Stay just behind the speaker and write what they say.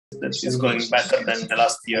that is going better than the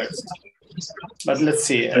last years. But let's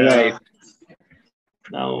see. Right.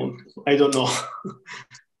 Now, I don't know.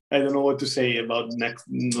 I don't know what to say about next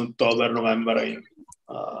October, November,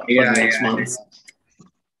 for next month.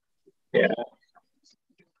 Yeah.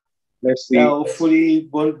 Let's see. Yeah, hopefully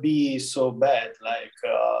it won't be so bad like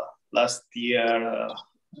last year.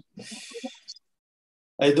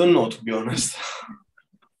 I don't know, to be honest.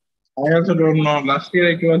 I also don't know. Last year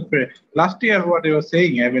it was last year what you were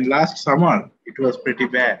saying. I mean, last summer it was pretty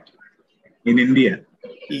bad in India.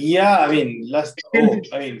 Yeah, I mean,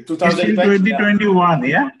 2020. 2021,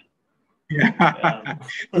 yeah.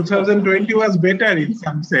 2020 was better in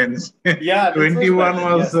some sense. Yeah, 21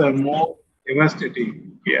 was more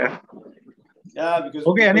devastating. Yeah. Yeah, because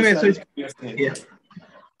okay. Anyway, so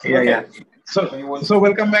yeah. So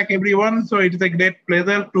welcome back, everyone. So it is a great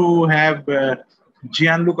pleasure to have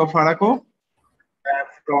Gianluca Faraco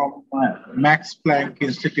from Max Planck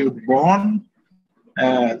Institute, Bonn.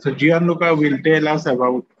 So Gianluca will tell us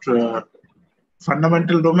about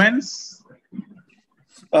fundamental domains.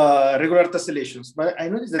 Regular tessellations, but I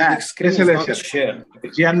noticed that the screen is not shared.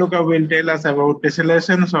 Gianluca will tell us about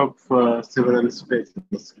tessellations of several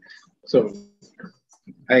spaces. So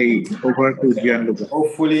I over to Gianluca.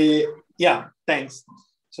 Hopefully, yeah, thanks.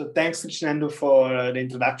 So thanks, Fernando, for the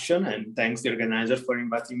introduction, and thanks the organizer for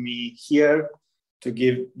inviting me here to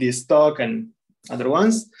give this talk and other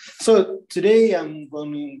ones. So today I'm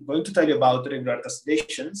going to tell you about regular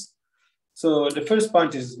tessellations. So the first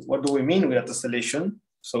point is, what do we mean with a tessellation?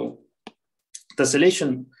 So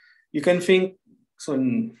tessellation, you can think, so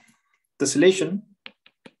in tessellation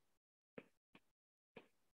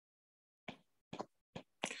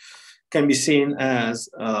can be seen as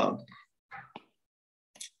a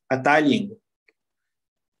tiling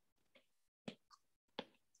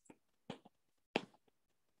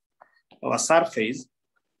of a surface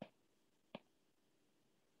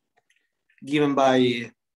given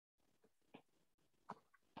by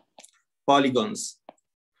polygons.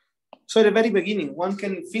 So at the very beginning, one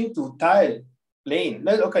can think to tile plane.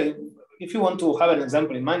 Okay, if you want to have an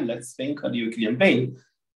example in mind, let's think of the Euclidean plane.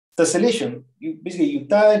 Tessellation, you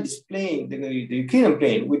tile this plane, the Euclidean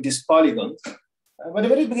plane, with these polygons. But at the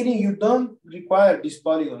very beginning, you don't require these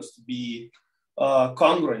polygons to be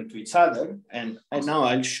congruent to each other. And now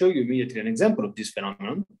I'll show you immediately an example of this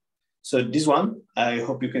phenomenon. So this one, I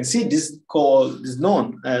hope you can see, this is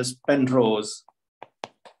known as Penrose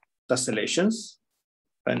tessellations.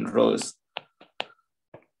 Penrose.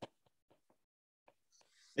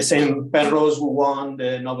 The same Penrose who won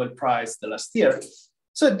the Nobel Prize the last year.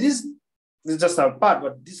 So this is just our part,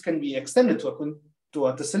 but this can be extended to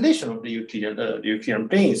a tessellation of the Euclidean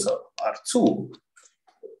planes, so R2.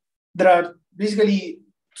 There are basically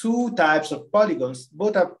two types of polygons,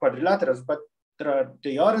 both are quadrilaterals, but there are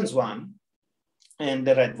the orange one and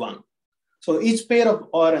the red one. So each pair of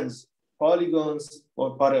orange polygons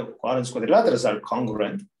or orange quadrilaterals are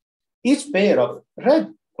congruent. Each pair of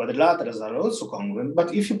red quadrilaterals are also congruent,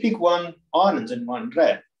 but if you pick one orange and one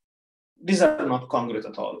red, these are not congruent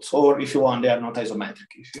at all. So, or if you want, they are not isometric,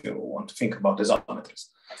 if you want to think about isometries.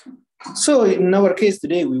 So in our case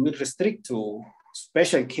today, we will restrict to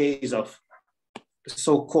special case of the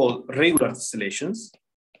so-called regular tessellations.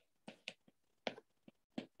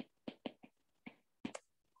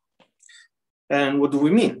 And what do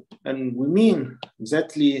we mean? And we mean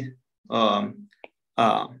exactly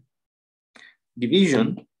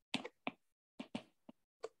division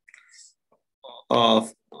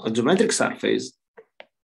of a geometric surface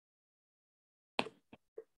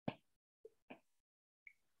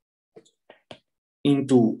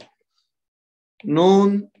into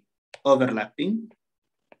non-overlapping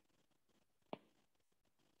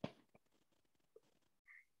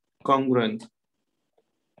congruent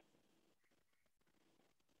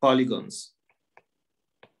polygons,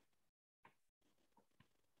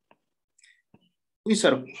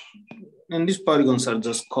 and these polygons are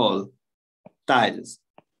just called tiles.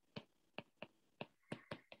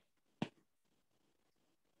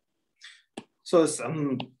 So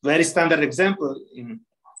some very standard example in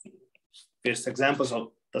first examples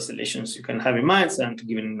of tessellations you can have in mind, and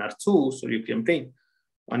given in R2, so Euclidean plane.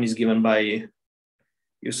 One is given by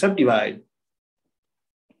you subdivide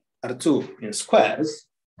R2 in squares,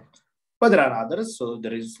 but there are others. So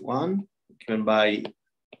there is one given by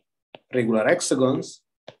regular hexagons,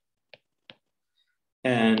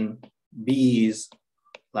 and B is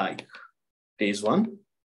like this one.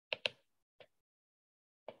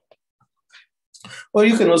 Or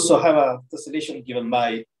you can also have a tessellation given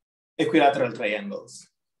by equilateral triangles.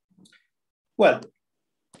 Well,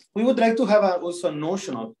 we would like to have also a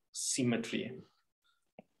notion of symmetry.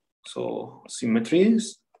 So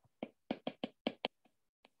symmetries.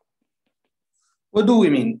 What do we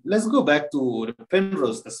mean? Let's go back to the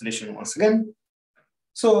Penrose tessellation once again.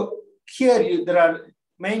 So here there are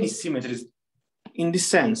many symmetries in this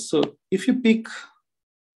sense. So if you pick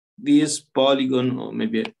this polygon, or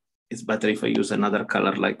maybe it's better if I use another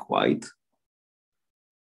color like white,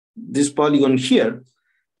 this polygon here,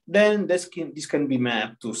 then this can be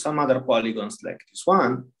mapped to some other polygons like this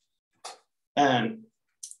one. And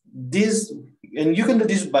you can do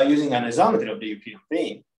this by using an isometry of the Euclidean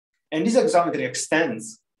plane. And this isometry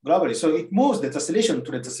extends globally. So it moves the tessellation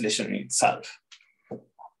to the tessellation itself.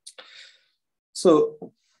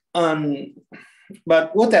 So,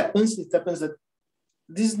 but what happens? It happens that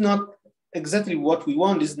this is not exactly what we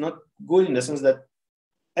want. This is not good in the sense that,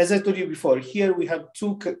 as I told you before, here we have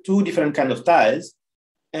two different kinds of tiles,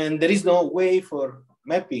 and there is no way for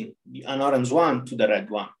mapping an orange one to the red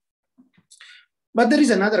one. But there is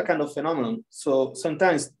another kind of phenomenon. So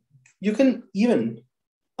sometimes you can even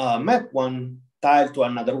map one tile to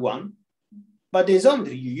another one, but the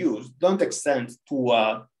isometry you use don't extend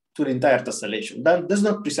to the entire tessellation. That does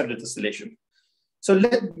not preserve the tessellation. So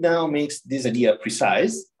let's now make this idea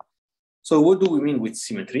precise. So what do we mean with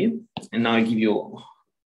symmetry? And now I give you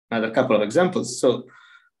another couple of examples. So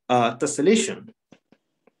tessellation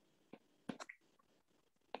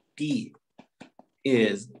T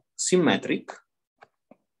is symmetric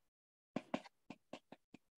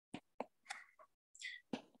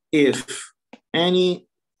if any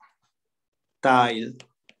tile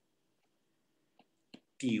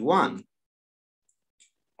T1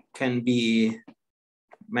 can be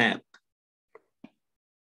mapped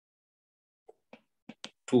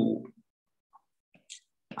to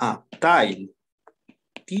a tile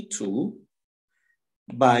T2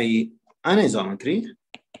 by an isometry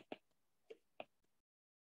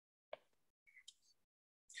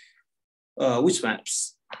which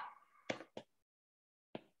maps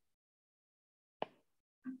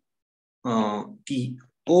the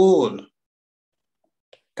whole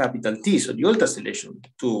capital T, so the whole tessellation,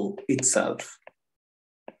 to itself.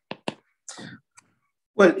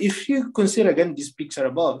 Well, if you consider again this picture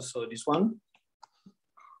above, so this one,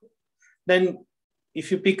 then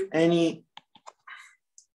if you pick any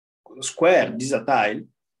square, this is a tile,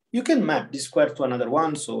 you can map this square to another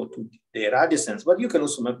one, so to the radiuscence, but you can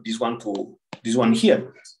also map this one to this one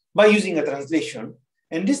here by using a translation.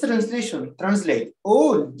 And this translation translates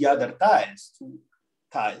all the other tiles to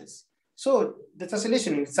tiles. So the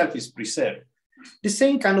tessellation itself is preserved. The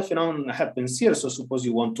same kind of phenomenon happens here. So suppose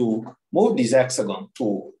you want to move this hexagon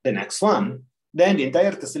to the next one, then the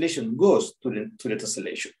entire tessellation goes to the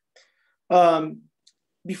tessellation.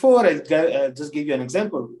 Before I just gave you an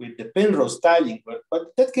example with the Penrose tiling, but in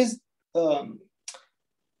that case,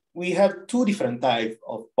 we have two different types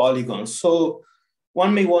of polygons. So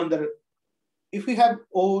one may wonder, if we have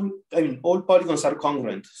all polygons are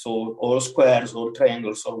congruent, so all squares, all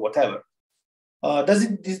triangles, or whatever, does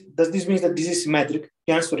this mean that this is symmetric?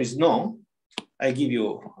 The answer is no. I give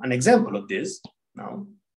you an example of this now.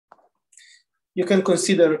 You can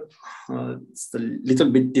consider, it's a little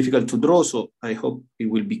bit difficult to draw, so I hope it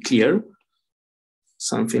will be clear.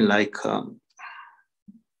 Something like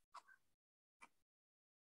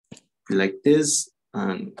this,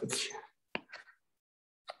 and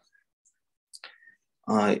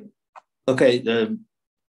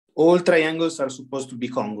all triangles are supposed to be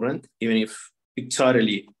congruent, even if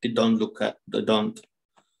pictorially they don't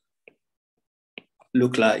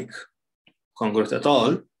look like congruent at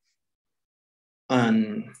all.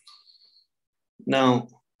 And now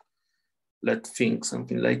let's think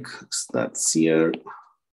something like starts here,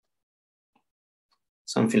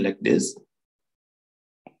 something like this.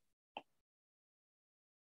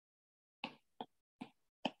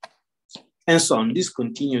 And so on. This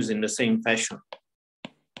continues in the same fashion.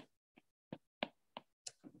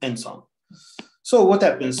 And so on. So what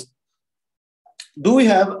happens? Do we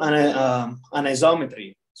have an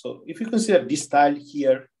isometry? So if you consider this tile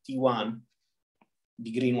here, T1,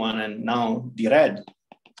 the green one, and now the red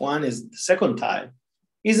one is the second tile.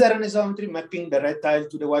 Is there an isometry mapping the red tile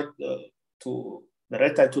to the white, to the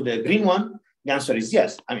red tile to the green one? The answer is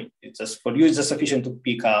yes. I mean, it's just for you, it's just sufficient to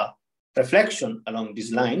pick a reflection along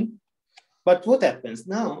this line. But what happens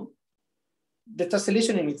now? The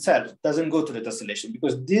tessellation in itself doesn't go to the tessellation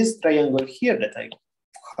because this triangle here that I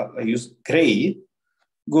use gray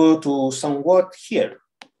go to somewhat here.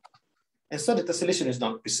 And so the tessellation is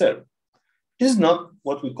not preserved. This is not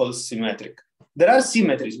what we call symmetric. There are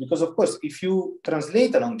symmetries because, of course, if you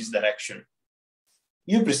translate along this direction,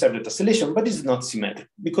 you preserve the tessellation, but this is not symmetric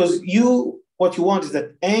because what you want is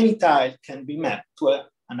that any tile can be mapped to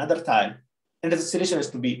another tile, and the tessellation has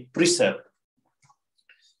to be preserved.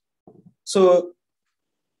 So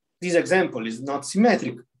this example is not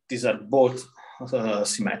symmetric. These are both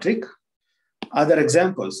symmetric. Other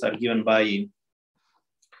examples are given by,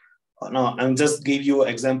 no, I'm just give you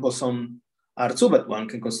examples on R2, but one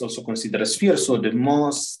can also consider a sphere. So the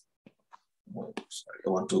most, sorry, I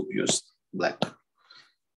want to use black.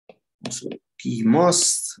 So the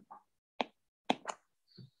most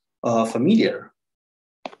familiar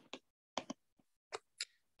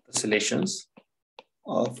tessellations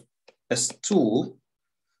of S2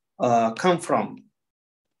 come from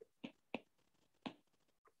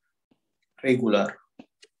regular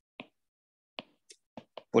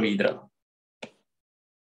polyhedra.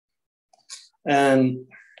 And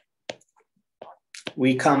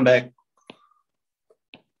we come back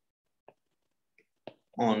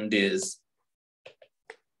on this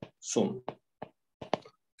soon.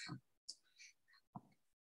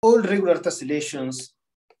 All regular tessellations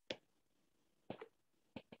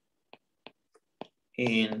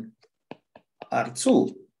in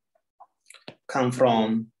R2 come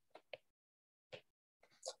from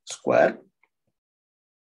square,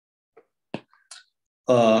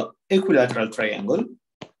 equilateral triangle,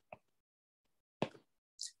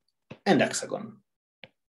 and hexagon.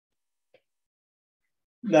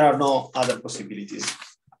 There are no other possibilities.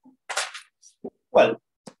 Well,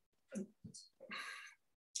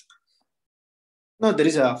 no, there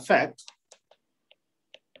is a fact.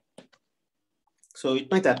 So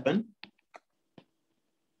it might happen.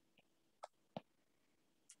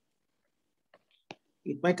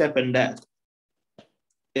 It might happen that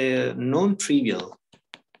a non-trivial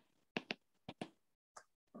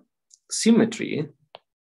symmetry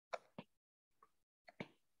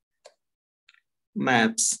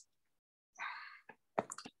maps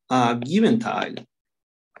a given tile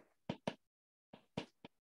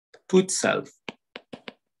to itself.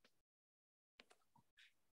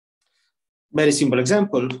 Very simple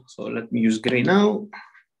example. So let me use gray now.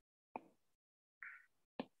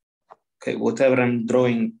 Okay, whatever I'm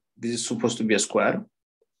drawing, this is supposed to be a square.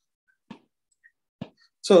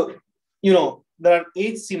 So, you know, there are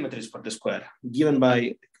 8 symmetries for the square given by,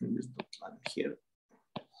 I can use the line here,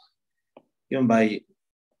 given by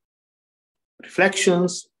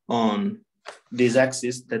reflections on this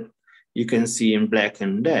axis that you can see in black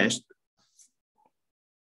and dashed.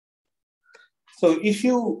 So if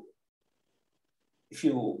you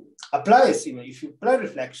apply a symmetry, if you apply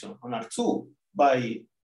reflection on R2 by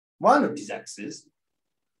one of these axes,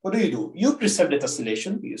 what do? You preserve the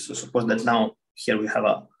tessellation. So suppose that now here we have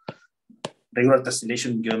a regular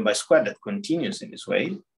tessellation given by square that continues in this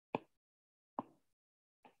way,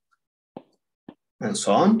 and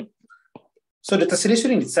so on. So the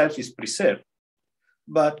tessellation in itself is preserved.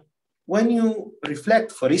 But when you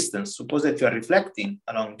reflect, for instance, suppose that you are reflecting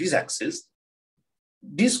along this axis,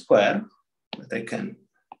 this square that I can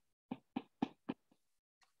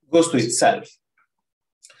goes to itself.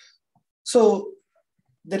 So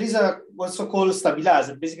there is a what's called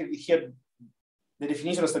stabilizer. Basically, here the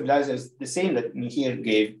definition of stabilizer is the same that here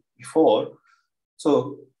gave before.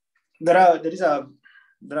 So there are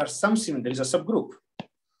some symmetries. There is a subgroup.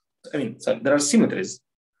 I mean, so there are symmetries.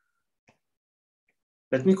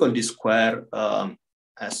 Let me call this square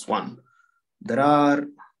S1. There are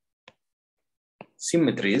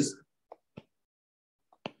symmetries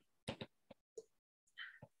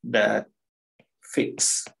that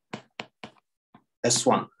fix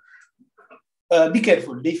S1. Be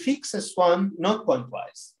careful, they fix S1 not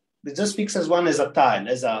pointwise. They just fix S1 as a tile,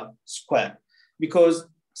 as a square, because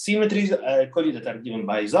symmetries, I call it, that are given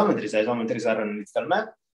by isometries. Isometries are an analytical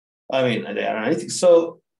map. I mean, they are analytic.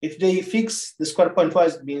 So if they fix the square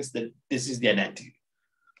pointwise, it means that this is the identity.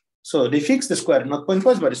 So they fix the square not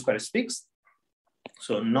pointwise, but the square is fixed.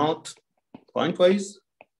 So not pointwise.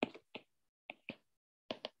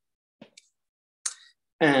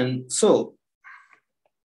 And so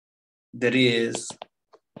there is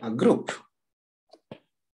a group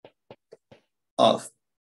of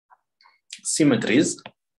symmetries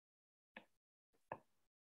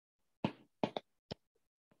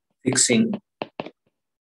fixing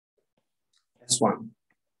S1.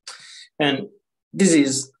 And this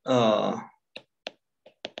is the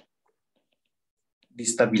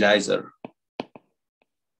stabilizer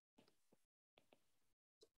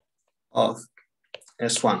of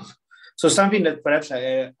S1. So something that perhaps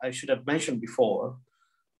I should have mentioned before,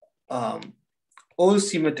 all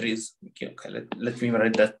symmetries, okay, let me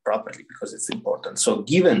write that properly because it's important. So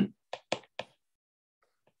given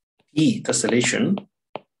E tessellation,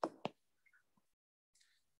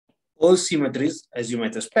 all symmetries, as you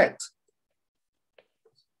might expect,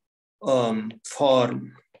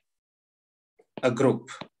 form a group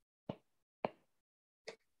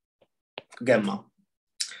gamma,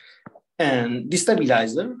 and the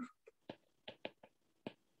stabilizer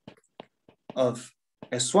of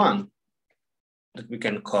S1 that we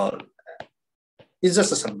can call is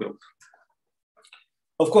just a subgroup.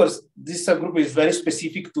 Of course, this subgroup is very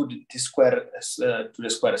specific to the square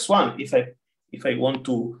S1. If I want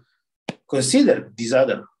to consider this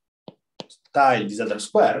other tile, this other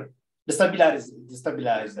square, the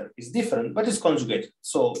stabilizer is different, but it's conjugated.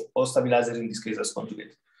 So all stabilizers in this case is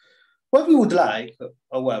conjugated. What we would like,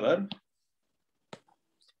 however,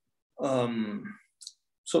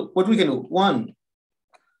 so what we can do, one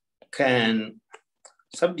can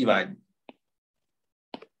subdivide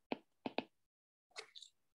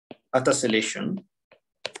a tessellation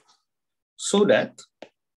so that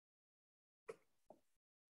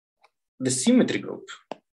the symmetry group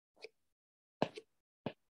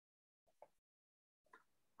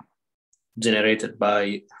generated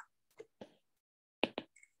by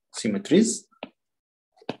symmetries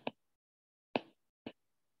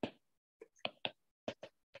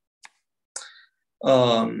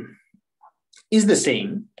is the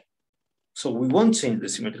same. So we won't change the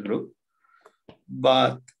symmetry group,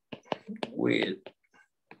 but with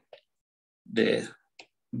the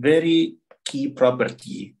very key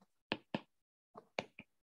property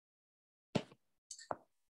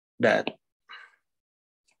that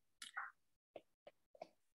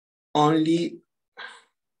only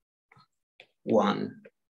one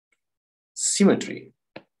symmetry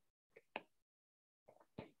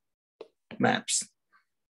maps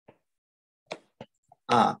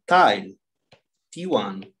a tile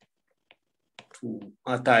T1 to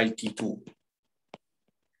a tile T2.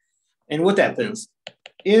 And what happens?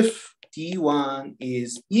 If T1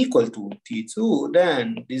 is equal to T2,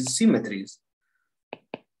 then these symmetries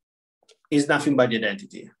is nothing but the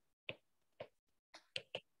identity.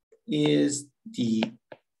 Is the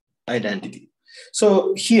identity.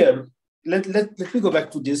 So here, let me go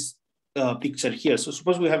back to this picture here. So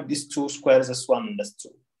suppose we have these two squares S1 and S2.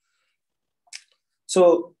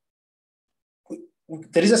 So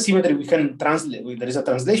there is a symmetry we can translate. There is a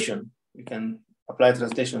translation. We can apply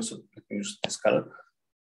translation. So let me use this color.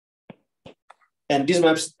 And this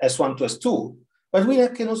maps S1 to S2. But we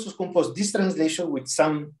can also compose this translation with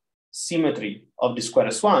some symmetry of the square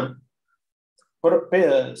S1.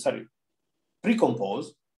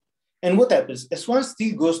 Precompose. And what happens? S1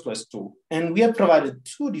 still goes to S2. And we have provided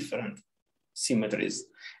two different symmetries.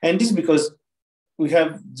 And this is because we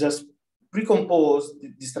have just precomposed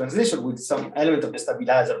this translation with some element of the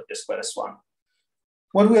stabilizer of the square S1.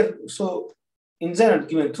 So in general,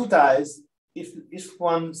 given two tiles, if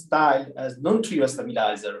one tile has non-trivial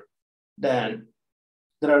stabilizer, then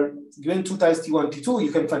there are, given two tiles T1, T2,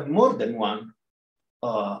 you can find more than one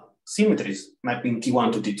symmetries mapping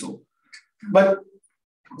T1 to T2. But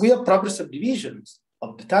with proper subdivisions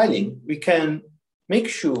of the tiling, we can make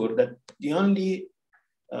sure that the only,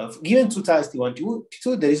 given two tiles T1,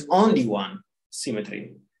 T2, there is only one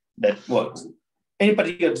symmetry that works. And in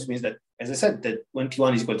particular, this means that, as I said, that when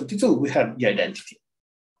T1 is equal to T2, we have the identity.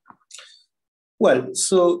 Well,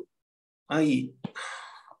 so I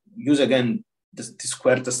use again the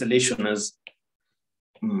square tessellation as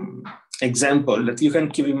example that you can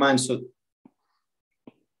keep in mind. So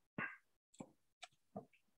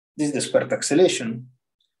this is the square tessellation.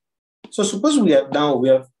 So suppose we have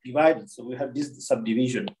divided, so we have this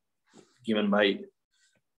subdivision given by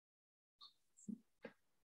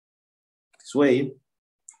this way,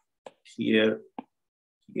 here,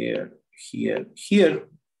 here, here, here,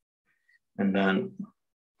 and then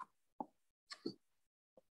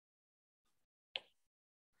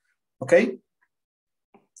okay.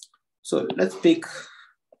 So let's pick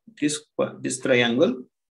this triangle,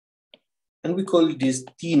 and we call this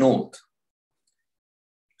T naught.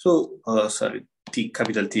 So, sorry,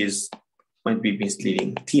 capital T might be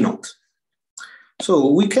misleading, T naught. So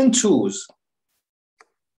we can choose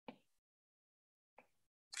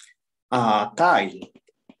a tile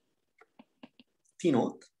T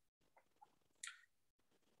naught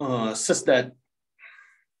such that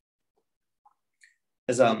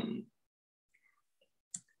as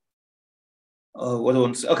what I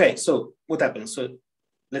want to say. Okay, so what happens? So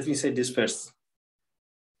let me say this first.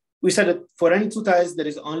 We said that for any two tiles, there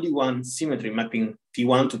is only one symmetry mapping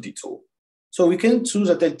T1 to T2. So we can choose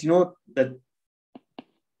a tile T naught that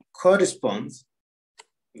corresponds,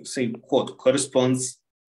 say, quote, corresponds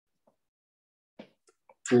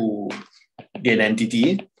to the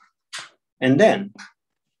identity. And then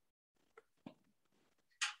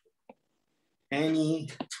any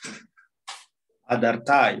other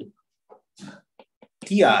tile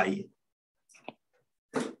Ti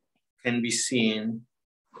can be seen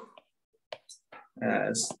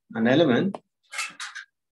as an element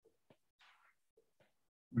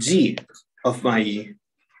G of my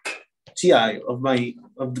Gi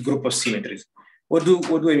of the group of symmetries. What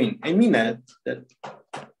do I mean? I mean that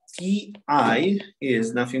Ti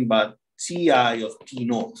is nothing but Ti of T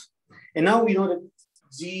naught. And now we know that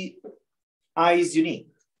Gi is unique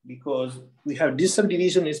because we have this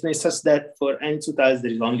subdivision is made such that for n two tiles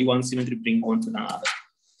there is only one symmetry bring one to another.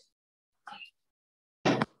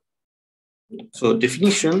 So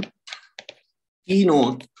definition, T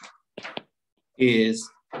naught is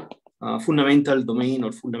fundamental domain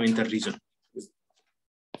or fundamental region,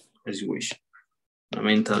 as you wish.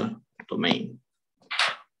 Fundamental domain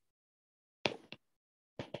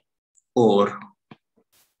or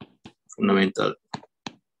fundamental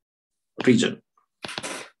region.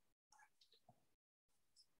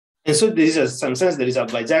 And so there is some sense there is a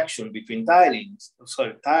bijection between tiles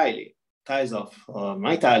of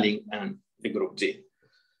my tiling and the group G.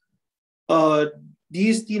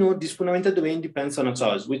 This fundamental domain depends on a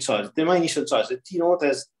choice. Which choice? My initial choice. The T naught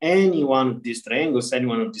has any one of these triangles, any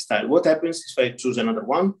one of these tiles. What happens if I choose another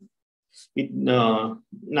one?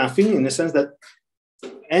 Nothing, in the sense that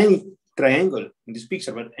any triangle in this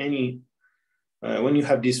picture, but any when you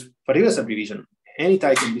have this particular subdivision, any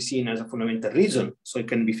tile can be seen as a fundamental region. So it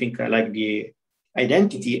can be think like the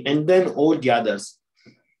identity, and then all the others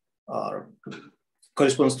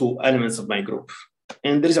corresponds to elements of my group.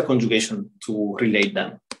 And there is a conjugation to relate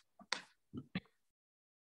them.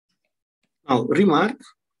 Now, remark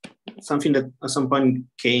something that at some point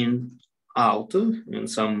came out in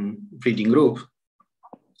some reading group.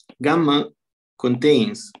 Gamma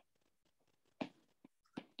contains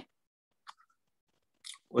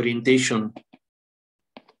orientation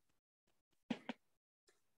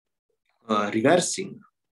reversing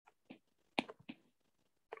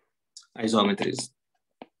isometries.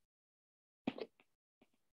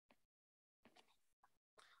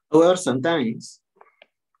 However, sometimes,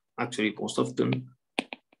 actually most often,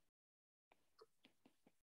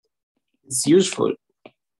 it's useful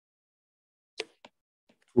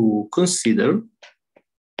to consider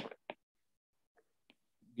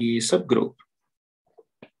the subgroup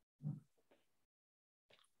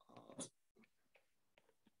of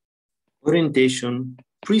orientation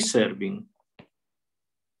preserving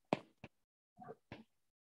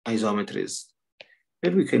isometries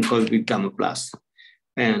that we can call with gamma plus.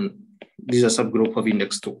 And this is a subgroup of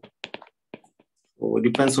index 2. So it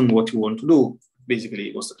depends on what you want to do.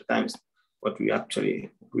 Basically, most of the times, what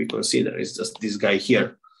we consider is just this guy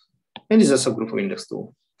here. And this is a subgroup of index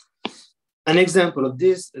 2. An example of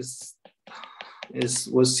this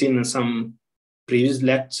was seen in some previous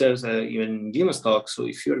lectures, even in Dima's talk. So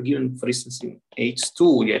if you're given, for instance, in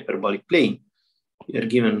H2, the hyperbolic plane, you're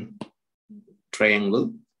given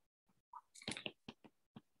triangle.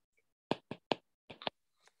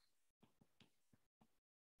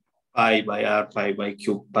 Pi by R, pi by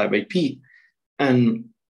Q, pi by P. And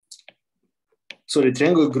so the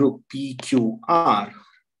triangle group PQR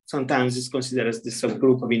sometimes is considered as the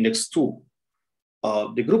subgroup of index 2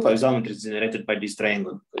 of the group of isometries generated by this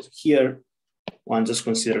triangle. Because here, one just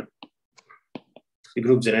consider the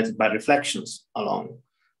group generated by reflections along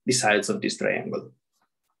the sides of this triangle.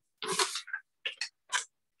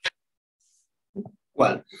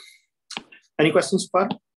 Well, any questions so far?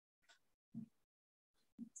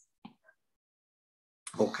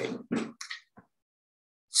 Okay.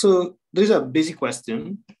 So there is a basic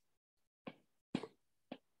question.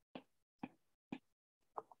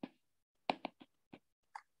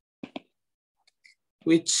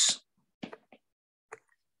 Which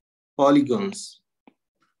polygons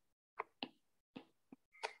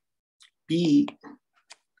P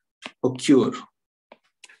occur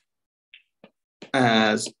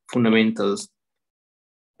as fundamentals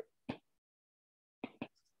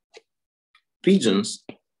regions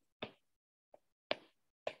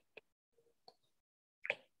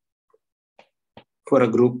for a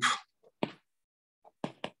group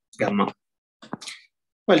gamma?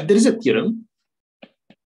 Well, there is a theorem.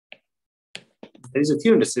 There is a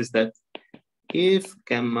theorem that says that if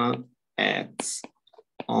gamma acts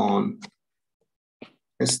on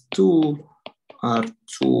S2,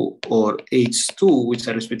 R2, or H2, which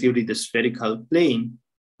are respectively the spherical plane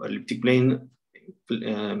or elliptic plane,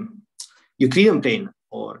 Euclidean plane,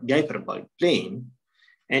 or the hyperbolic plane,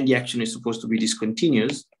 and the action is supposed to be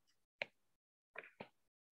discontinuous.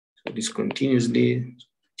 So discontinuously,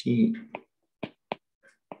 T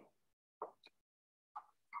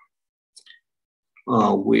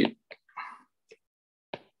with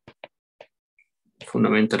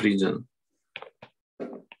fundamental region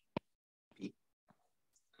P.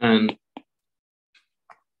 And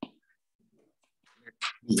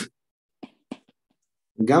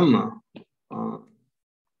gamma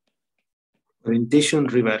orientation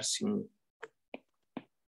reversing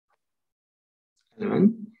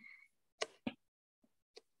element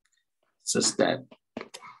such that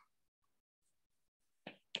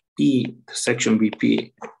P section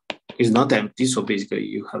BP is not empty. So basically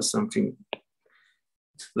you have something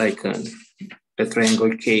like a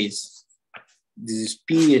triangle case. This is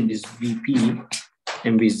P and this VP,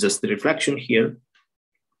 and V is just the reflection here.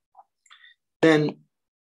 Then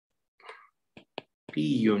P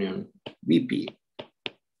union VP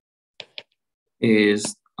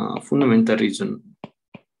is a fundamental region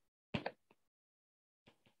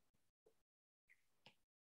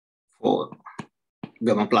for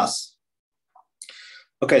gamma plus.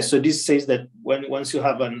 Okay, so this says that once you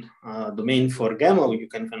have a domain for gamma, you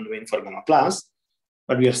can find a domain for gamma plus,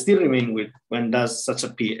 but we are still remaining with when does such a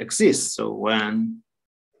P exist? So when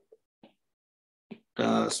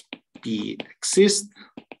does P exist?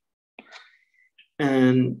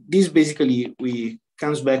 And this basically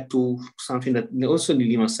comes back to something that also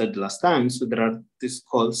Lilima said last time. So there are this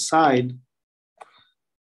called side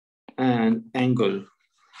and angle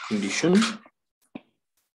conditions.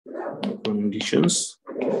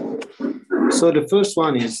 So the first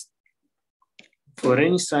one is for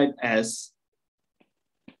any side S,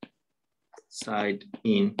 side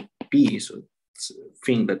in P. So it's a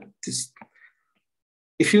thing that this,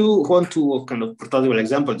 if you want to kind of prototypical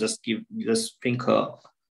example, just think the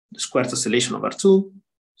square tessellation over 2.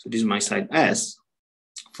 So this is my side S.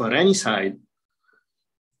 For any side,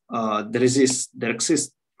 there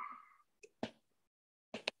exists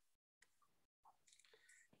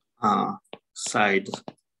side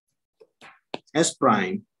S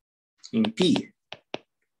prime in P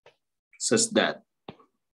such that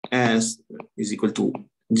S is equal to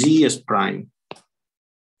GS prime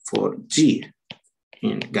for G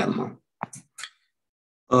in gamma.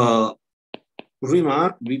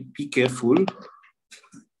 Remark, be careful,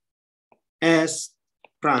 S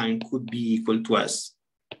prime could be equal to S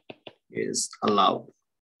is allowed.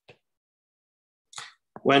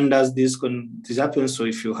 When does this happen? So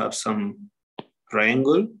if you have some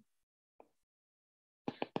triangle,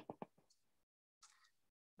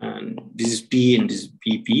 and this is P and this is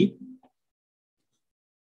BP.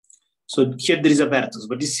 So here there is a vertex,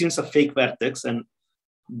 but this seems a fake vertex, and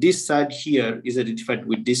this side here is identified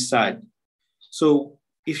with this side. So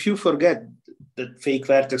if you forget the fake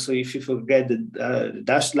vertex, or if you forget the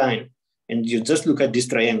dashed line, and you just look at this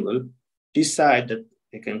triangle, this side that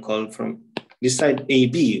I can call from this side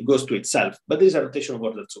AB goes to itself, but there is a rotation of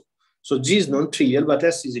order 2. So G is non-trivial, but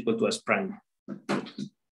S is equal to S prime.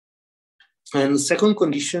 And second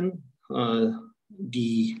condition,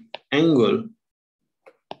 the angle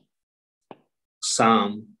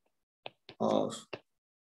sum of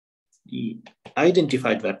the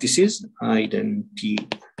identified vertices,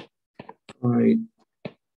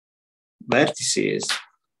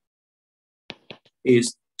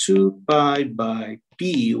 is 2 pi by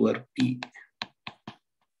P, where P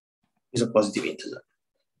is a positive integer.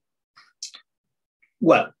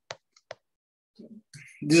 Well,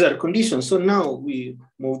 these are conditions. So now we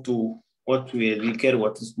move to what we really care,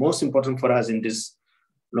 what is most important for us in this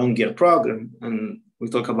long year program. And we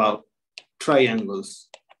talk about triangle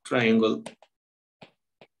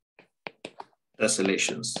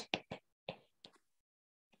tessellations.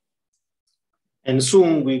 And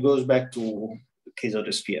soon we goes back to the case of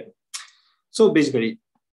the sphere. So basically,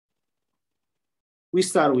 we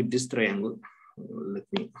start with this triangle. Let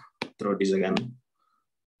me draw this again.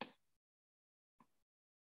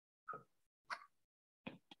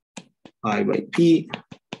 Pi by P,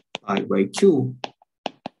 pi by Q,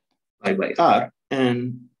 pi by R,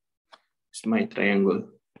 and it's my triangle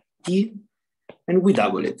T, and we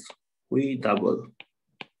double it. We double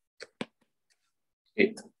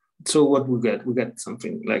it. So what we get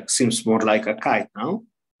something like, seems more like a kite now.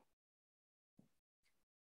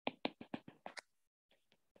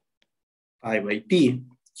 Pi by P.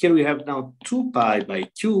 Here we have now 2 pi by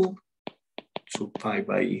Q, 2 pi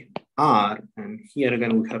by R, and here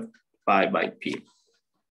again we have pi by P.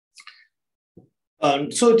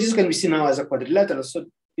 So this can be seen now as a quadrilateral. So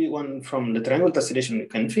one from the triangle tessellation, you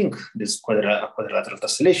can think this quadrilateral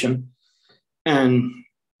tessellation, and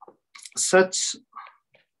such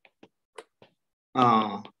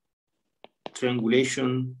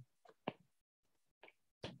triangulation,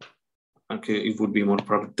 okay, it would be more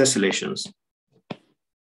proper tessellations.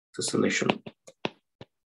 Tessellation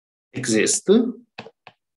exist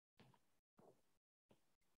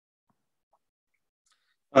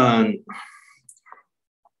And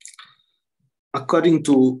according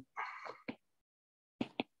to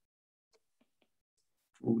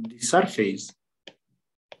the surface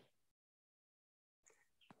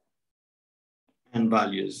and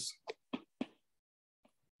values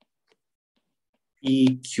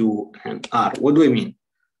P, Q, and R. What do I mean?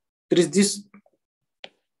 There is this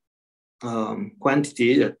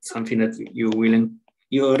quantity, that's something that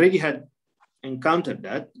you already had encountered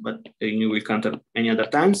that, but you will encounter many other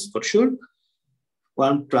times for sure.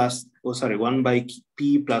 1 by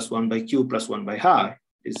P plus 1 by Q plus 1 by R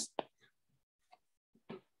is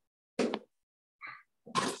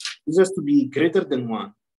has to be greater than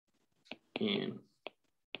 1. And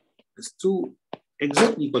it's 2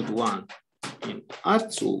 exactly equal to 1. And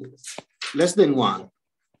R2 less than 1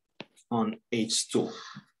 on H2. So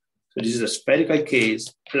this is a spherical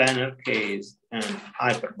case, planar case, and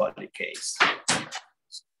hyperbolic case.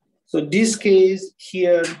 So this case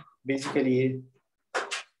here basically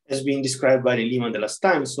has been described by Riemann the last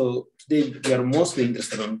time. So today we are mostly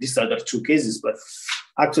interested in these other two cases, but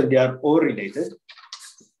actually they are all related.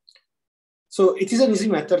 So it is an easy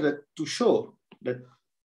matter to show that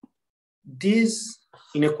this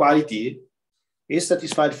inequality is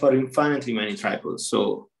satisfied for infinitely many triples.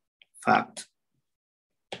 So fact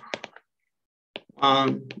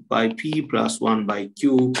 1 by P plus 1 by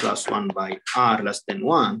Q plus 1 by R less than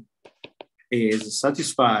 1 is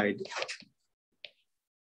satisfied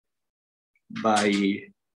by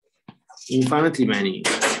infinitely many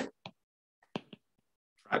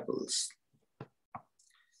triples.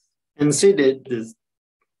 And say that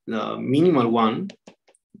the minimal one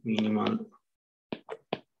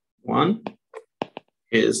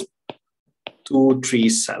is 2, 3,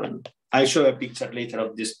 7. I'll show a picture later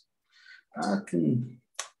of this. Actually,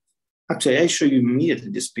 I'll show you immediately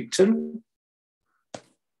this picture.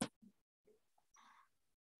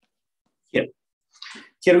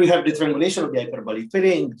 Here we have the triangulation of the hyperbolic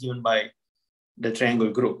plane given by the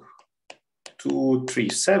triangle group 2, 3,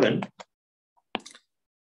 7.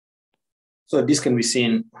 So this can be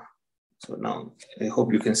seen. So now I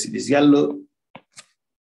hope you can see this yellow.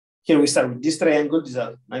 Here we start with this triangle. This is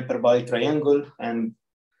an hyperbolic triangle. And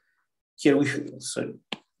here so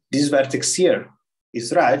this vertex here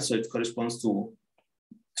is right. So it corresponds to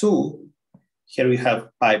 2. Here we have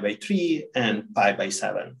pi by 3 and pi by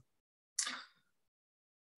 7.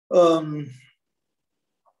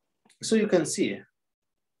 So you can see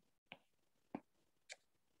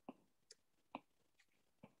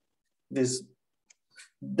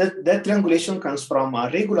that triangulation comes from a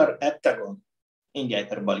regular heptagon in the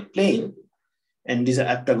hyperbolic plane, and this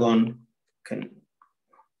heptagon can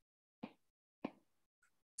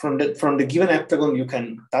from the given heptagon you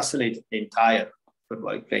can tessellate the entire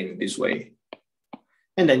hyperbolic plane in this way,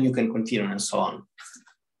 and then you can continue and so on.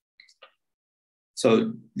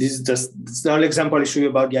 So this is the only example I show you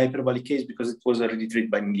about the hyperbolic case because it was already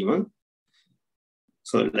treated by Riemann.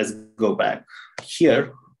 So let's go back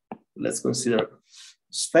here. Let's consider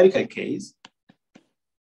spherical case.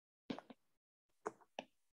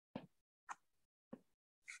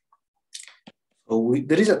 So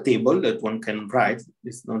there is a table that one can write.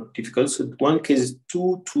 It's not difficult. So one case is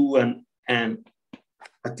 2, 2, and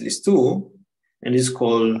at least 2, and it's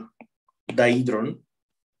called dihedron.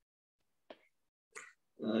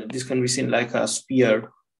 This can be seen like a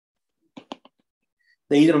sphere.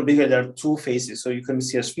 The dihedron bigger, there are 2 faces. So you can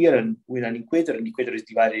see a sphere and with an equator, and the equator is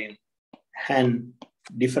divided in n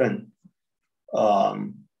different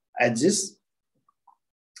edges.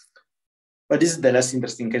 But this is the less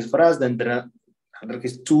interesting case for us. Then there are another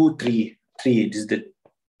case 2, 3, 3. This is the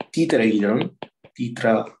tetrahedron.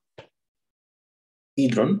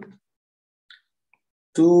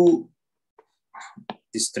 2,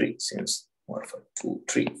 this 3 since 2,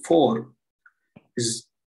 3, 4 is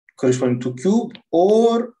corresponding to cube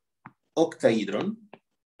or octahedron.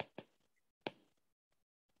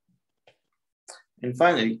 And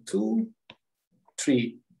finally, 2,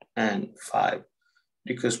 3, and 5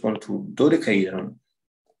 they correspond to dodecahedron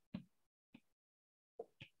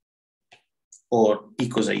or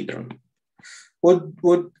icosahedron. What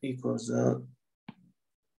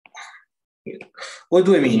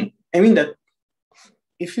do I mean? I mean that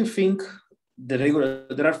if you think there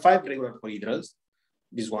are 5 regular polyhedrals.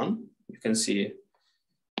 This one, you can see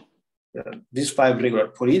these 5 regular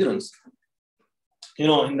polyhedrons. You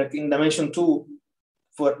know, in dimension 2,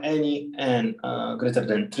 for any n greater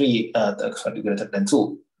than 3, greater than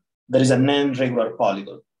 2, there is an n regular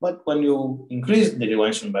polygon. But when you increase the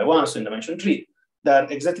dimension by 1, so in dimension 3, there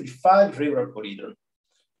are exactly 5 regular polyhedrons.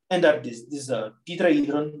 And that this is a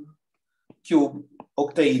tetrahedron, cube,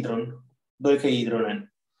 octahedron, dodecahedron, and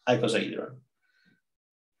icosahedron.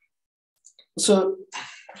 So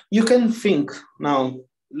you can think now.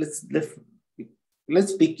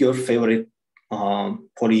 Let's pick your favorite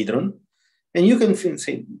polyhedron, and you can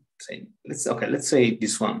think, let's say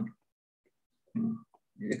this one.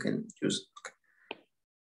 You can use. Okay.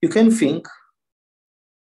 You can think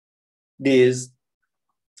this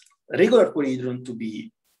regular polyhedron to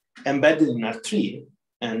be embedded in R3,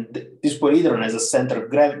 and this polyhedron has a center of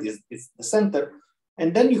gravity is the center,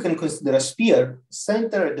 and then you can consider a sphere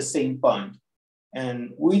center at the same point,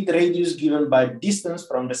 and with radius given by distance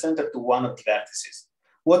from the center to one of the vertices.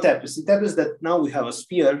 What happens? It happens that now we have a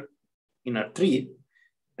sphere in R3,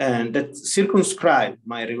 and that circumscribe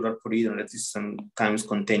my regular polyhedron that is sometimes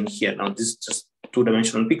contained here. Now this is just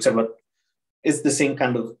two-dimensional picture, but it's the same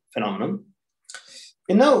kind of phenomenon.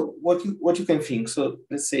 And now what you can think, so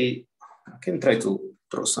let's say, I can try to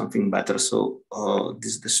draw something better. So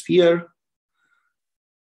this is the sphere.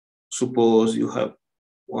 Suppose you have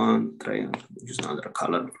one triangle, use another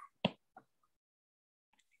color.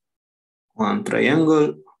 One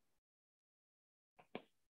triangle.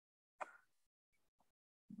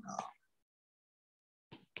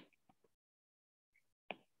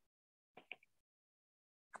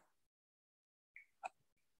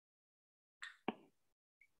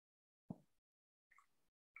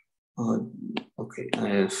 Okay,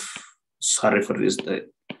 sorry for this.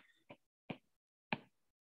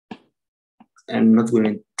 I'm not going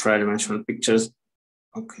to try dimensional pictures.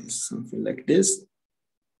 Okay, something like this.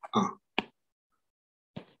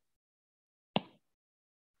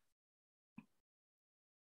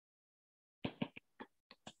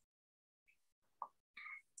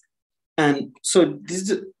 And so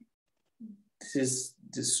this is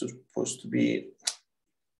supposed to be.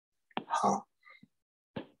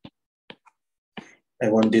 I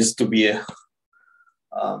want this to be a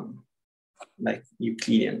like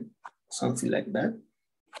Euclidean, something like that.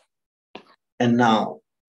 And now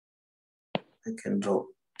I can draw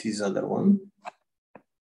this other one.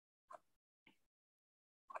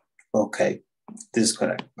 Okay, this is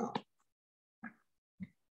correct now.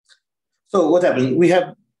 So what happened? We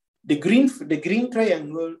have the green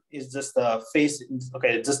triangle is just a face.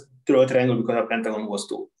 Okay, just draw a triangle because a pentagon was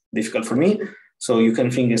too difficult for me. So you can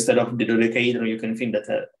think instead of the dodecahedron, you can think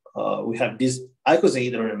that we have this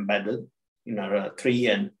icosahedron embedded in our tree,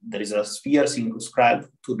 and there is a sphere circumscribed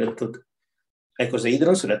to the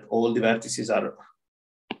icosahedron, so that all the vertices are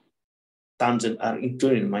tangent are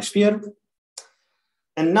included in my sphere.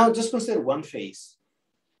 And now just consider one face.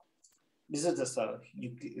 This is just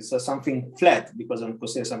something flat because I'm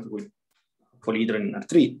considering something with polyhedron in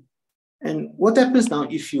R3. And what happens now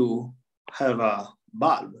if you have a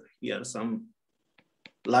bulb here, some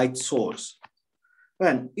light source?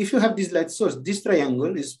 Well, if you have this light source, this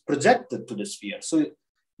triangle is projected to the sphere. So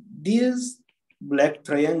this black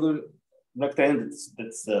triangle,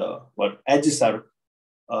 that's what edges are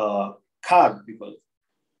carved because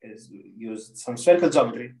it's used some spherical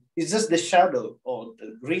geometry. It's just the shadow of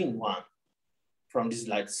the green one from this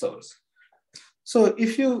light source. So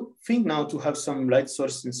if you think now to have some light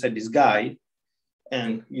source inside this guy,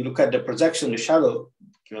 and you look at the projection, the shadow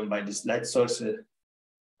given by this light source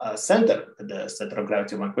center, the center of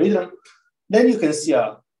gravity of my polyhedron, then you can see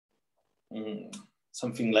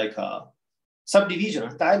something like a subdivision,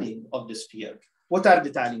 a tiling of the sphere. What are the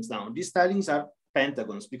tilings now? These tilings are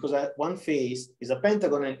pentagons because one face is a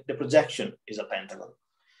pentagon and the projection is a pentagon.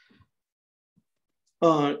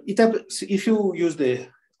 If you use the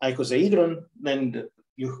icosahedron, then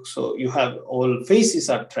you have all faces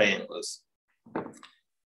are triangles.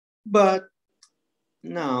 But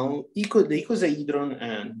now the icosahedron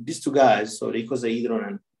and these two guys, so the icosahedron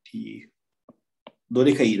and the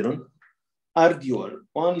dodecahedron, are dual.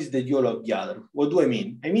 One is the dual of the other. What do I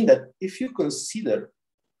mean? I mean that if you consider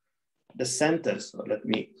the centers, so let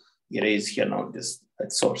me erase here now this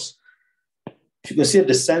source. If you consider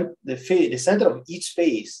the center of each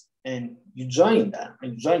face and you join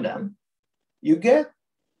them, you get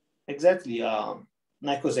exactly an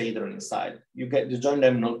icosahedron inside. You join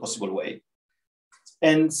them in all possible way.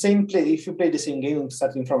 And if you play the same game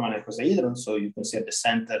starting from an icosahedron, so you consider the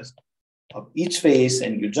centers of each face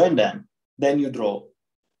and you join them, then you draw,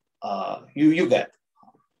 you get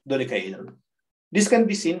dodecahedron. This can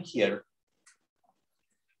be seen here.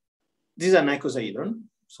 This is an icosahedron.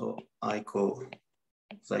 So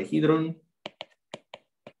icosahedron.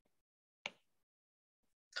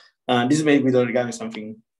 This may be with origami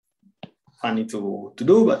something funny to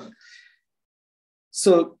do, but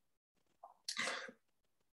so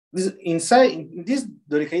this inside this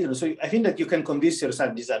dodecahedron. So I think that you can convince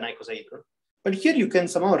yourself this is an icosahedron. But here you can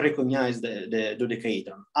somehow recognize the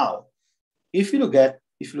dodecahedron. How? If you look at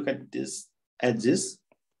these edges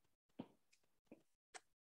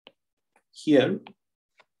here,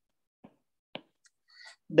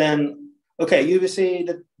 then okay, you will say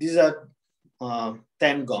that these are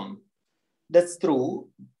 10 gone. That's true,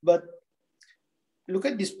 but look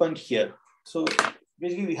at this point here. So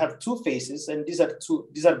basically we have two faces and these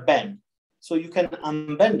are bent. So you can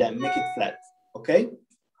unbend them, make it flat, okay?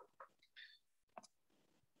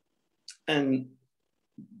 And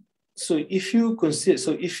so if you consider,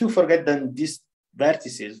 so if you forget then these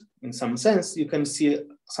vertices in some sense, you can see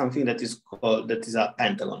something that is a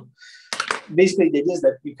pentagon. Basically the idea is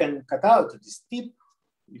that you can cut out this tip,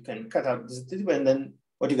 you can cut out this tip, and then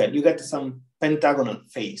what you get? You get some pentagonal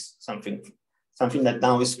face, something that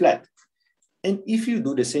now is flat. And if you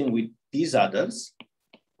do the same with these others,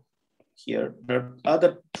 here, there are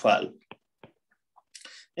other 12.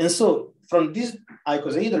 And so from this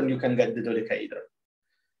icosahedron, you can get the dodecahedron.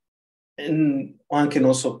 And one can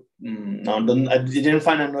also, I didn't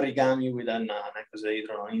find an origami with an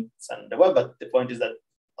icosahedron on it on the web, but the point is that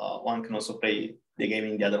one can also play the game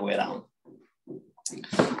in the other way around.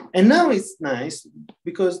 And now it's nice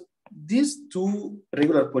because these two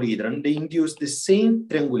regular polyhedron, they induce the same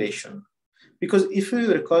triangulation. Because if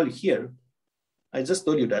you recall here, I just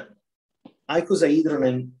told you that icosahedron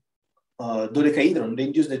and dodecahedron, they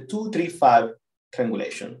induce the 2, 3, 5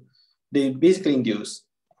 triangulation. They basically induce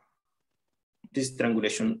this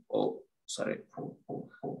triangulation. Oh, sorry.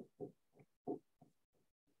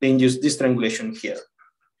 They induce this triangulation here.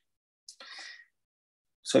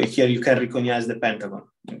 So here you can recognize the pentagon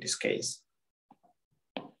in this case.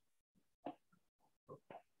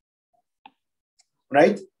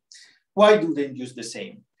 Right? Why do they induce the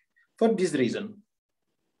same? For this reason.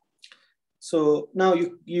 So now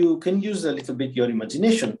you can use a little bit your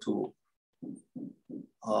imagination to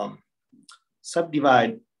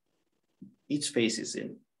subdivide each faces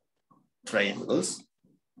in triangles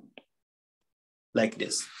like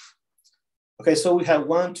this. Okay, so we have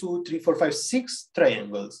 1, 2, 3, 4, 5, 6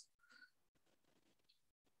 triangles.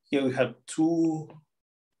 Here we have 2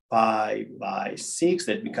 pi by 6,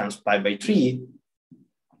 that becomes pi by 3.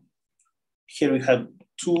 Here we have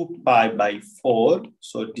 2 pi by 4.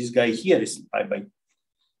 So this guy here is pi by,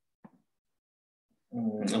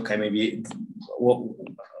 okay, maybe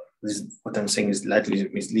what I'm saying is slightly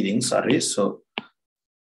misleading, sorry. So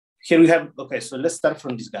here we have, okay, so let's start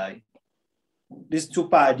from this guy. This 2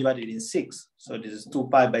 pi divided in 6. So this is 2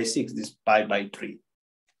 pi by 6, this pi by 3.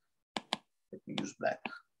 Let me use black.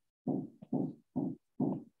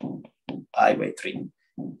 Pi by 3.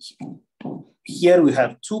 Here we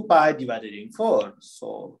have 2 pi divided in 4.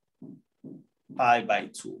 So pi by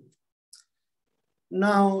 2.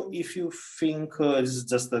 Now, if you think this is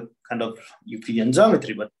just a kind of Euclidean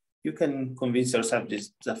geometry, but you can convince yourself this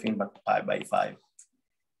is nothing but pi by 5.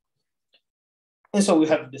 And so we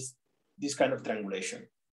have this kind of triangulation.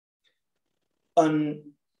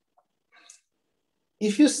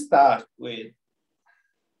 If you start with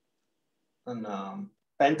an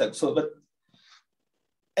pentagon, so but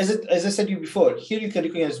as I said to you before, here you can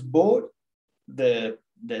recognize both the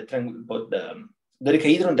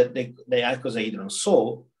dodecahedron and the icosahedron.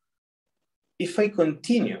 So if I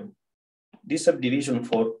continue this subdivision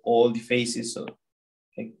for all the faces, so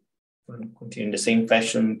I continue in the same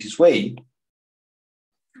fashion this way,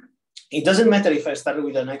 it doesn't matter if I start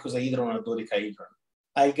with an icosahedron or a dodecahedron.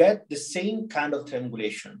 I get the same kind of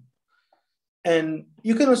triangulation. And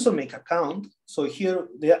you can also make a count. So here,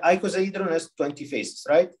 the icosahedron has 20 faces,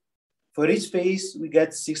 right? For each face, we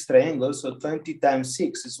get 6 triangles. So 20 times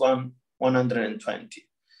 6 is 120.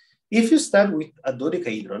 If you start with a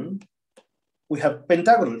dodecahedron, we have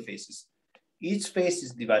pentagonal faces. Each face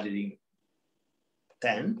is divided in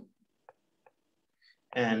 10.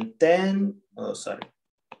 And 10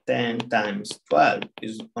 times 12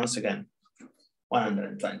 is once again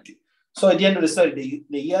 120. So at the end of the story,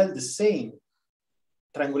 they yield the same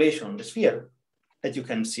triangulation on the sphere that you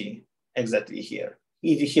can see exactly here.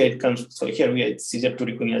 Here it comes, so here it's easier to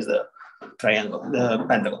recognize the triangle, the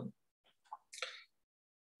pentagon.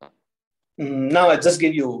 Now I just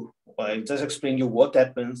explained you what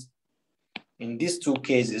happens in these two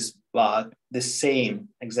cases, but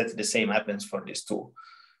exactly the same happens for these two.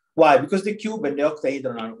 Why? Because the cube and the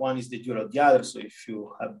octahedron are, one is the dual of the other. So if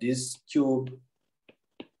you have this cube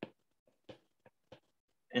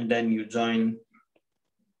and then you join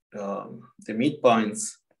the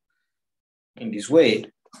midpoints in this way,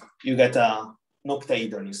 you get an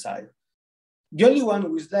octahedron inside. The only one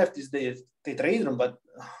who is left is the tetrahedron, but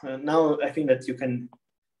now I think that you can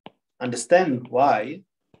understand why.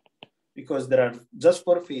 because there are just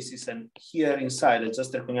 4 faces, and here inside I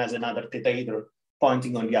just recognize another tetrahedron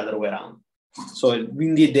pointing on the other way around. So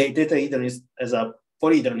indeed, the tetrahedron is, as a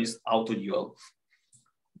polyhedron, is autodual.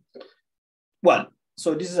 Well,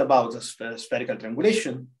 so this is about a spherical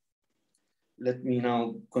triangulation. Let me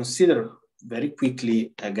now consider very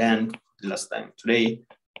quickly again, last time today,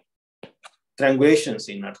 triangulations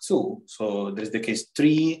in R2. So there's the case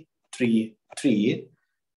 3, 3, 3,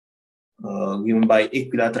 given by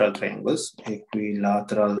equilateral triangles,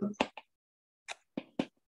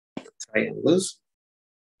 triangles,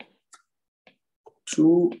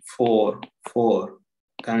 2, 4, 4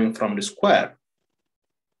 coming from the square,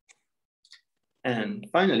 and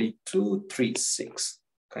finally 2, 3, 6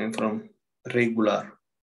 coming from regular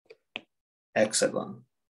hexagon.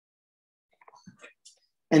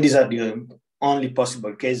 And these are the only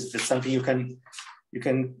possible cases. That's something you can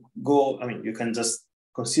go, I mean, you can just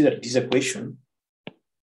consider this equation,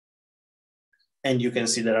 and you can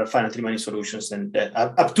see there are finitely many solutions, and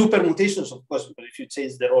up to permutations, of course, because if you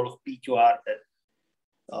change the role of PQR, that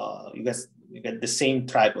you get the same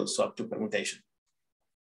triples, so up to permutation.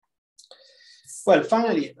 Well,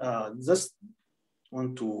 finally, just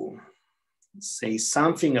want to say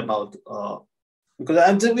something about,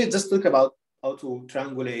 because we just talk about how to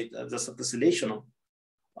triangulate just a tessellation of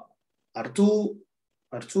R2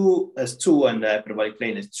 S2 and the hyperbolic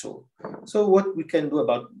plane S2. So what we can do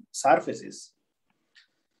about surfaces.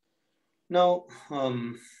 Now,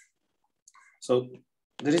 so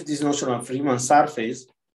there is this notion of Riemann surface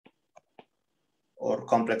or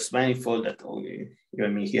complex manifold that only you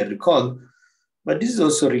and me here recall, but this is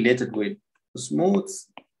also related with smooth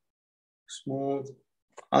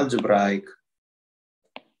algebraic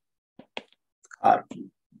curve.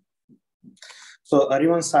 So a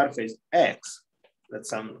Riemann surface X, that's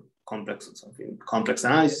some complex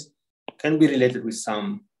analysis, can be related with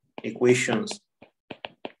some equations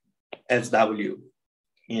SW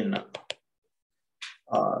in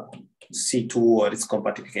C2 or its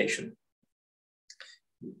compactification.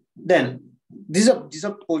 Then these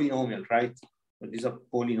are polynomial, right? So these are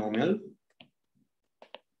polynomial.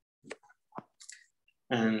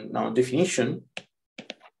 And now definition,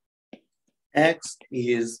 X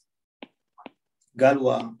is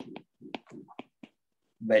Galois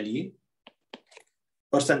belly,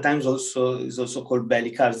 or sometimes is also called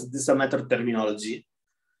belly curves. This is a matter of terminology.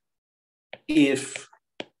 If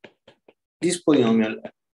this polynomial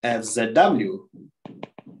FZW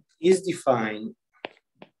is defined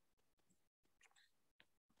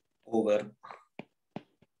over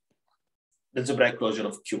the algebraic closure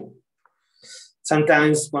of Q.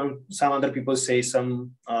 Sometimes some other people say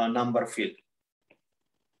some number field.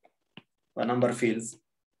 But number fields,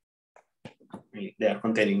 they are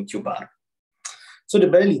containing Q bar. So the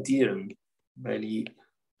Belly theorem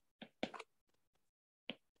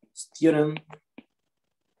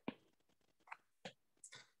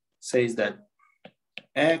says that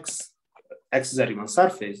X is a Riemann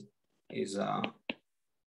surface, is a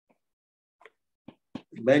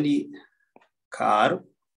Belly curve,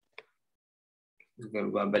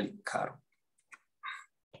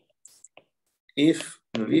 if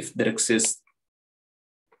there exists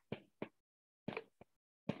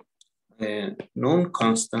a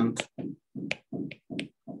non-constant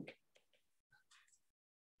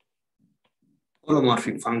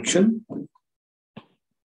holomorphic function,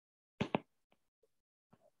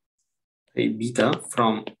 a beta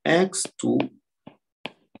from X to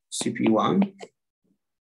CP1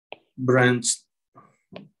 branched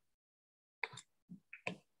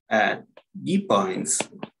at D points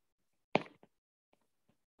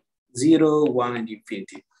 0, 1, and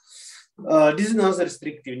infinity. This is not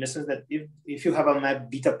restrictive in the sense that if you have a map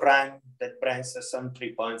beta prime that branches some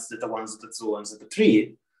 3 points, zeta 1, zeta 2, and zeta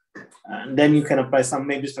 3, and then you can apply some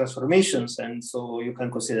Möbius transformations, and so you can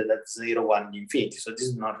consider that 0, 1, and infinity. So this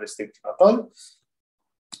is not restrictive at all.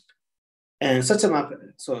 And such a map,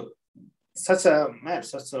 such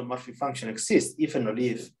a morphic function exists if and only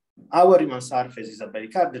if our Riemann surface is a Belly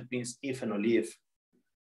curve. That means if and only if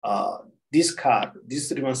this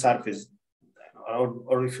Riemann surface,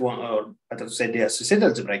 or if you want, or better to say the associated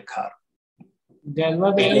algebraic curve.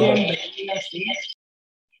 Galois belly and belly are same.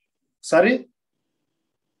 Sorry?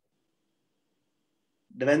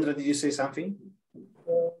 Devendra, did you say something?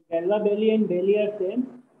 Galois belly and belly are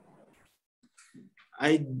same.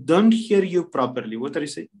 I don't hear you properly. What are you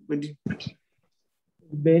saying?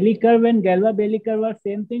 Belly curve and Galois belly curve are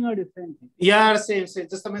same thing or different thing? Yeah, same.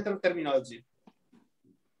 Just a matter of terminology.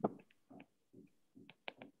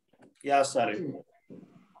 Yeah, sorry.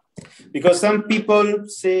 Because some people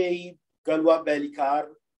say Galois belly curve,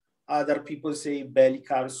 other people say belly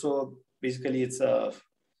curve. So basically it's a,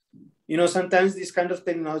 sometimes this kind of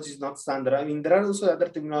technology is not standard. I mean, there are also other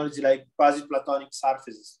technology like quasi-platonic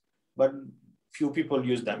surfaces, but few people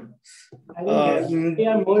use them. I think they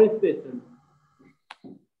are more special.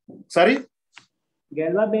 Sorry?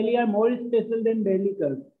 Galois belly are more special than belly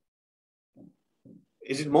curves.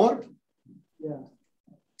 Is it more? Yeah.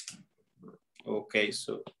 Okay,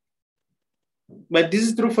 so, but this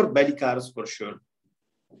is true for belly curves for sure.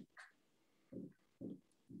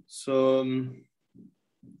 So,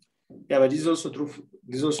 yeah, but this is also true.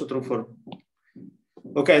 This is also true for.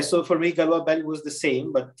 Okay, so for me, Galois belly was the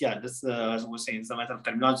same, but yeah, that's as I was saying, it's a matter of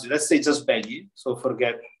terminology. Let's say just belly. So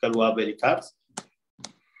forget Galois belly curves.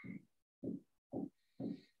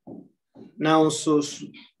 Now, so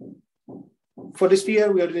for the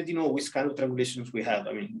sphere, we already know which kind of triangulations we have.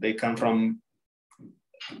 I mean, they come from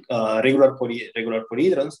regular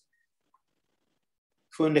polyhedrons.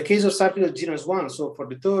 So in the case of circular genus 1, so for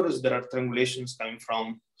the torus, there are triangulations coming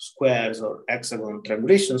from squares or hexagon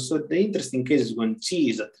triangulations. So the interesting case is when G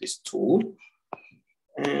is at least 2.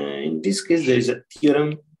 And in this case, there is a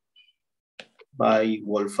theorem by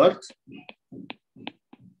Wolfert.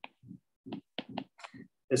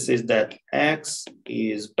 It says that X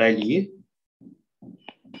is belly.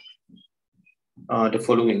 The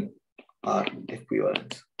following are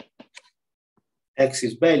equivalent. X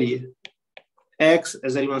is belly. X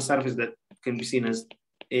as a Riemann surface that can be seen as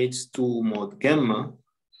H2 mod gamma,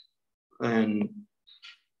 and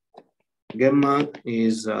gamma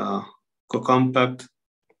is a co-compact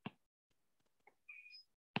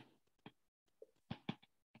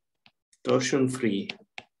torsion-free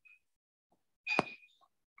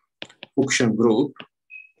Fuchsian group.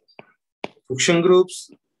 Fuchsian groups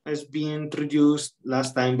has been introduced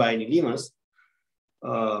last time by Nielimas,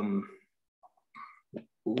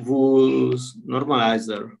 whose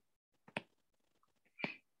normalizer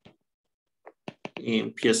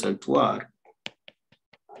in PSL2R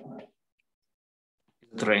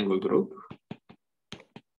is a triangle group.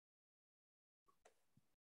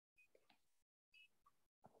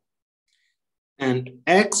 And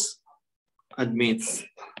X admits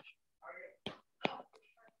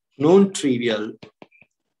non-trivial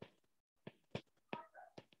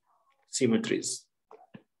symmetries.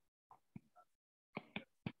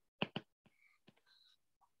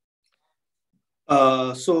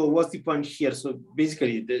 So what's the point here? So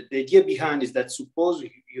basically the idea behind is that suppose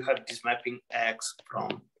you have this mapping X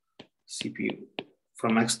from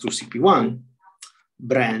X to CP1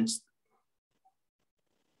 branched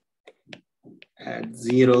at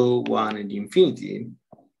 0, 1, and infinity.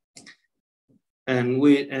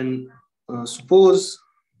 And suppose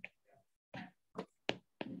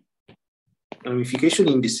ramification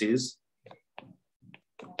indices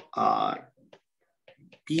are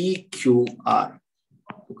PQR.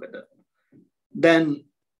 Look at that. Then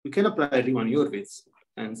we can apply Riemann-Hurwitz,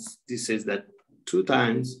 and this says that 2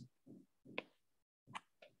 times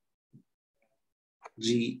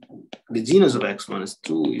G, the genus of X minus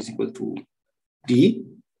 2 is equal to D,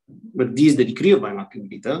 but D is the degree of my mapping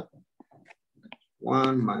beta,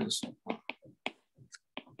 1 minus 1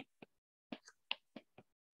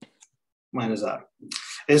 minus R.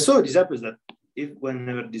 And so this happens that if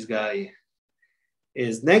whenever this guy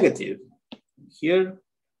is negative, here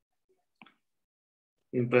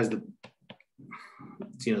implies the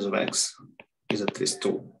genus of X is at least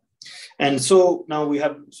 2. And so now we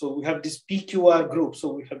have this PQR group.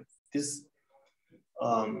 So we have this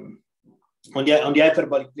on the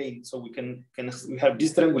hyperbolic plane. So we have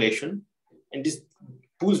this triangulation, and this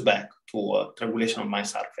pulls back to a triangulation of my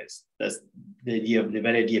surface. That's the idea, the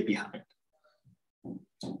very idea behind.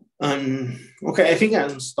 Okay, I think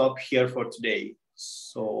I'll stop here for today.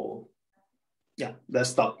 So yeah, let's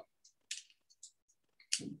stop.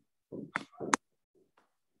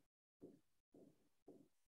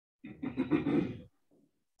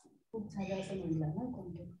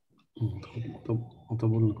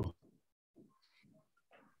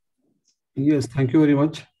 Yes, thank you very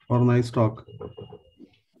much for a nice talk.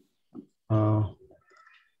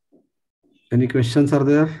 Any questions are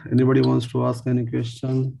there? Anybody wants to ask any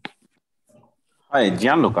question? Hi,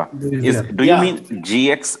 Gianluca. Do you mean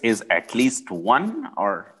Gx is at least 1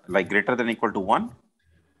 or like greater than or equal to 1?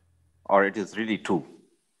 Or it is really 2?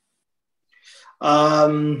 I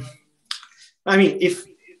mean, if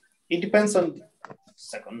it depends on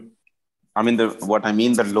second. I mean, the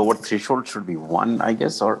lower threshold should be 1, I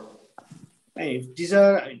guess, or? If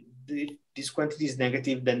this quantity is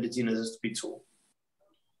negative, then the genus has to be 2.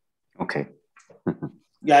 Okay.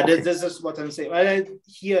 Yeah, okay. That's just what I'm saying.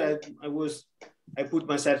 Here I put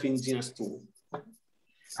myself in genus 2.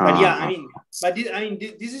 But yeah, I mean,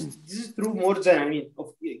 this is true more than,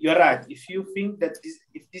 you're right. If you think that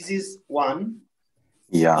if this is 1,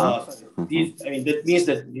 that means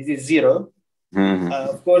that this is 0.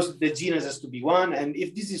 Of course, the genus has to be 1, and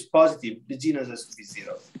if this is positive, the genus has to be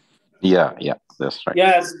 0. Yeah, that's right.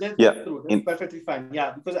 Yeah, that's true. That's perfectly fine.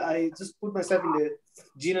 Yeah, because I just put myself in the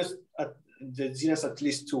genus at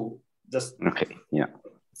least 2. Just okay. Yeah,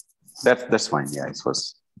 that's fine. Yeah, it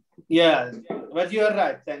was. Yeah, but you are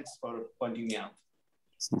right. Thanks for pointing me out.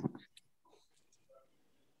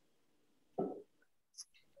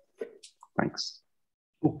 Thanks.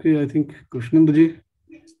 Okay, I think Krishnendu,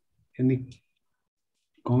 any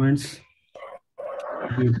comments?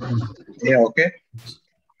 Yeah, okay.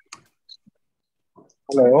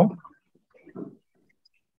 Hello.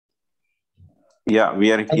 Yeah,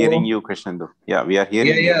 we are hearing you, Krishnendu. Yeah, we are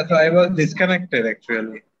hearing you. Yeah, so I was disconnected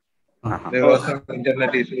actually. There were some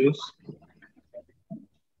internet issues.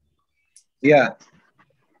 Yeah.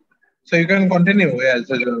 So you can continue. Yeah,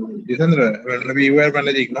 so Jitendra, maybe you were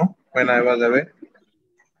managing, no? When I was away.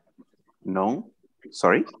 No,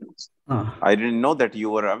 sorry. I didn't know that you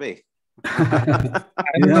were away.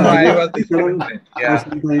 I was disconnected. Yeah.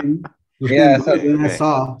 Yeah, so I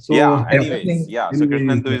saw. So anyways, so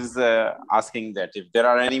Krishnendu is asking that if there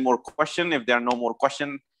are any more questions, if there are no more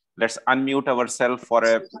questions, let's unmute ourselves for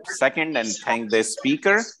a second and thank the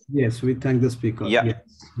speaker. Yes, we thank the speaker. Yeah.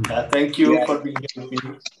 Thank you for being here with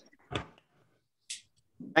me.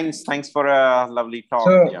 Thanks for a lovely talk.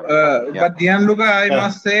 So, but Gianluca, I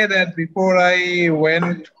must say that before I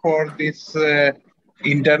went for this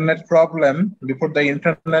internet problem, before the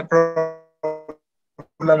internet problem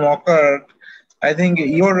occurred, I think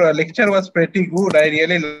your lecture was pretty good. I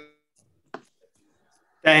really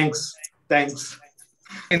Thanks.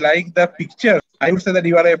 I like the picture. I would say that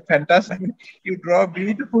you are a fantastic. You draw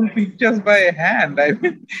beautiful pictures by hand. I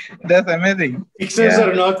mean, that's amazing. Pictures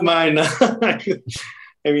are not mine.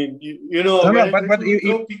 I mean, you know. No, but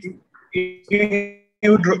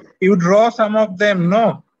you draw some of them,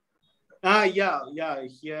 no? Yeah.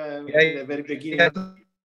 Here in the very beginning.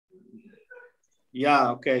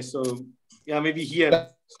 Yeah. Okay. So maybe here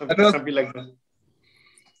something like that.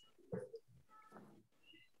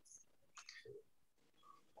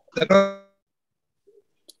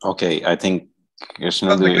 Okay, I think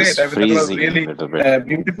Krishnendu is freezing really a little bit.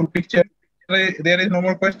 Beautiful picture. There is no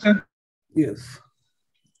more question? Yes.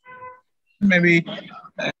 Maybe,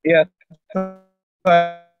 yeah.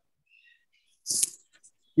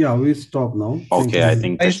 Yeah, we stop now. Okay, I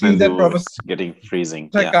think Krishnendu is getting freezing.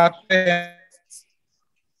 Yeah.